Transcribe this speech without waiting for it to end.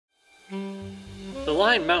The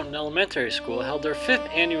Lyon Mountain Elementary School held their 5th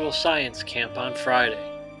annual science camp on Friday.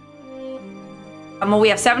 Well, we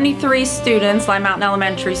have 73 students, Lyon Mountain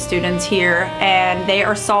Elementary students here, and they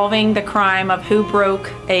are solving the crime of who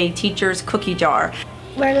broke a teacher's cookie jar.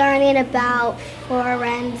 We're learning about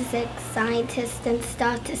forensic scientists and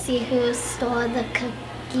stuff to see who stole the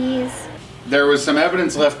cookies. There was some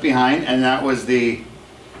evidence left behind, and that was the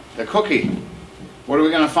cookie. What are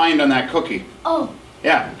we going to find on that cookie? Oh,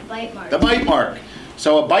 yeah, the bite mark. The bite mark.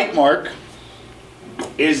 So a bite mark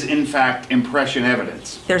is in fact impression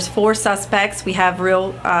evidence. There's 4 suspects. We have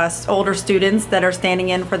real older students that are standing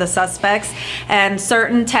in for the suspects, and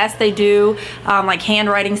certain tests they do, like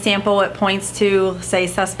handwriting sample, it points to, say,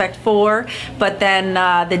 suspect 4, but then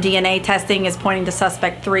the DNA testing is pointing to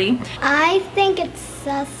suspect 3. I think it's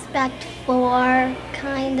suspect 4,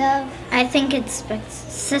 kind of. I think it's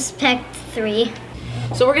suspect 3.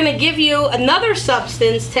 So we're going to give you another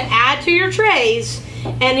substance to add to your trays,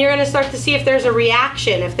 and you're going to start to see if there's a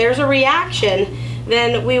reaction. If there's a reaction,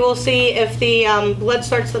 then we will see if the blood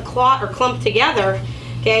starts to clot or clump together.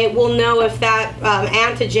 Okay, we'll know if that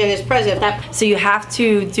antigen is present. So you have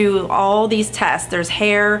to do all these tests. There's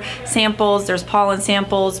hair samples, there's pollen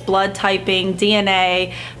samples, blood typing,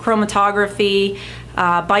 DNA, chromatography,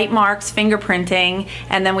 bite marks, fingerprinting,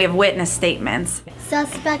 and then we have witness statements.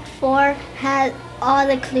 Suspect 4 had all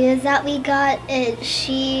the clues that we got.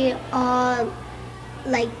 She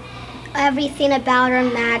like everything about her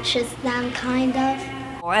matches them, kind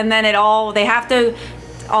of. And then they have to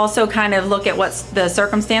also kind of look at what the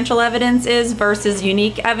circumstantial evidence is versus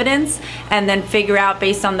unique evidence, and then figure out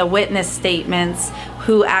based on the witness statements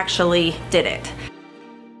who actually did it.